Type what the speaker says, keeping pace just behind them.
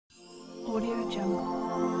Audio Jungle.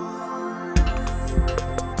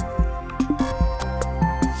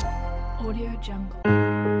 Audio Jungle.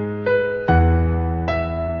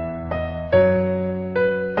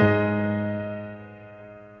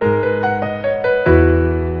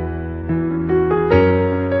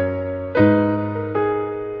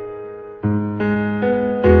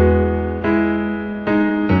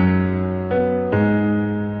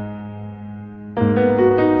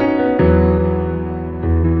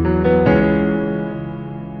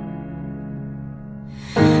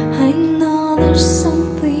 I know there's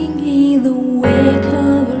something in the way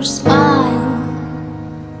of your smile.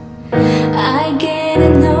 I get a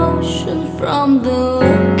notion from the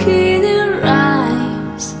look in your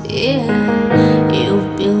eyes. Yeah,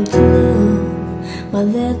 you've built love,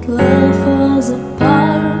 but that love falls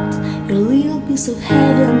apart. Your little piece of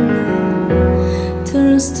heaven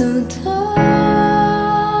turns to dark.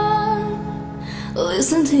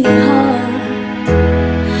 Listen to your heart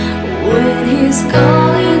when he's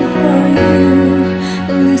calling for you.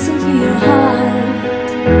 Listen to your heart.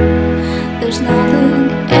 There's nothing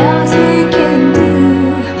else you can do.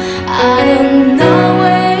 I don't know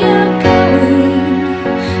where you're going,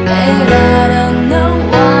 and I don't know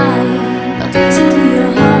why, but listen to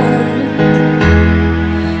your heart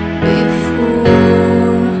before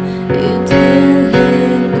you tell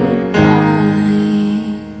him goodbye.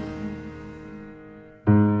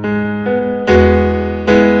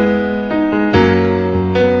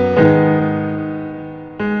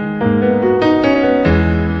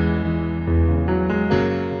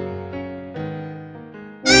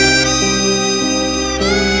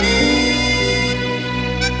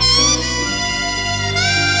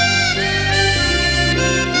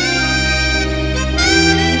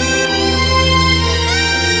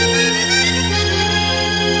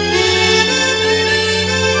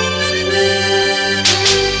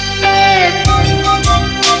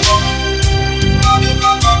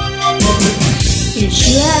 Il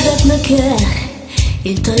joue avec mon cœur,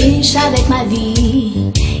 il triche avec ma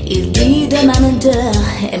vie. Il dit de ma menteur,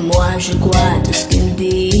 et moi je crois tout ce qu'il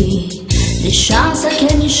dit. Les chansons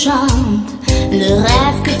qu'elle nous chante, le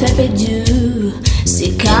rêve que fait perdu.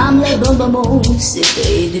 C'est comme les bons moments, c'est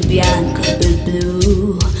fait du bien qu'on peut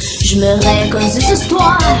plus. Je me raconte ces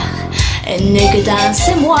histoires, et n'est que dans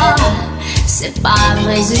c'est moi. C'est pas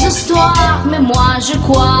vrai ces histoires, mais moi je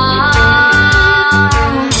crois.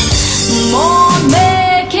 Mon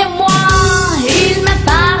mec et moi, il me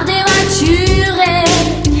parle des voitures.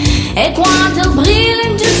 Et quand il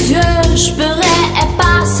brille des yeux, je pourrais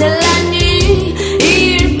passer la nuit.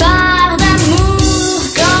 Il parle d'amour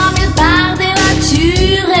comme il parle des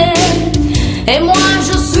voitures. Et moi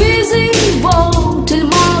je suis ivre,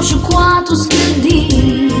 tellement je crois tout ce qu'il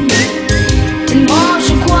dit. Tellement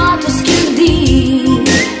je crois tout ce qu'il dit.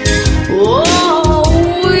 Oh.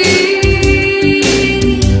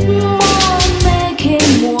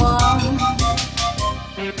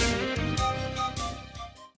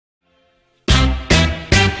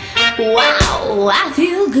 Wow, I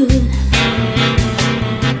feel good.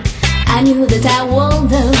 I knew that I would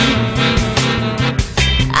know.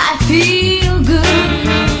 I feel good.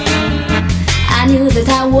 I knew that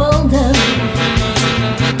I would know.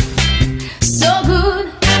 So good,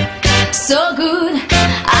 so good.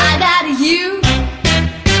 I got you.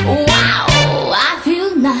 Wow, I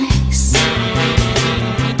feel nice,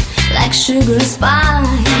 like sugar and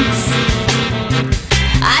spice.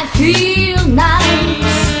 I feel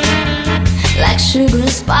nice, like sugar and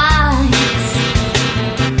spice.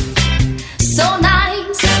 So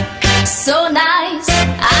nice, so nice,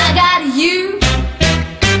 I got you.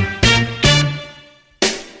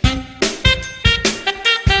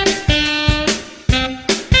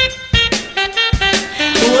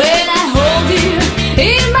 When I hold you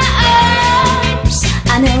in my arms,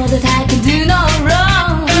 I know that I can do no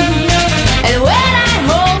wrong. And when I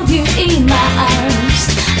hold you in my arms,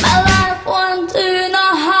 my life won't do no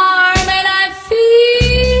harm. And I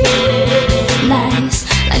feel nice,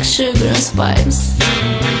 like sugar and spice.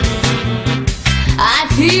 I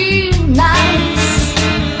feel nice,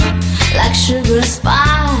 like sugar and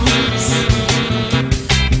spice.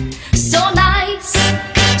 So nice,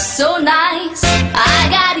 so nice, I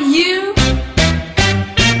got you.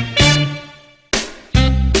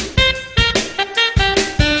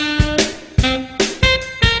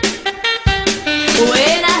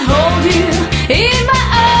 When I hold you in my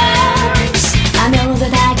arms, I know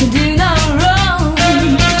that I can do no wrong.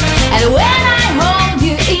 And when I hold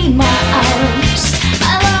you in my arms,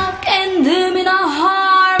 my love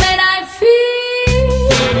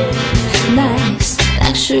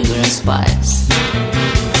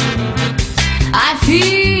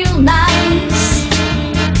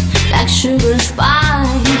sugar spice.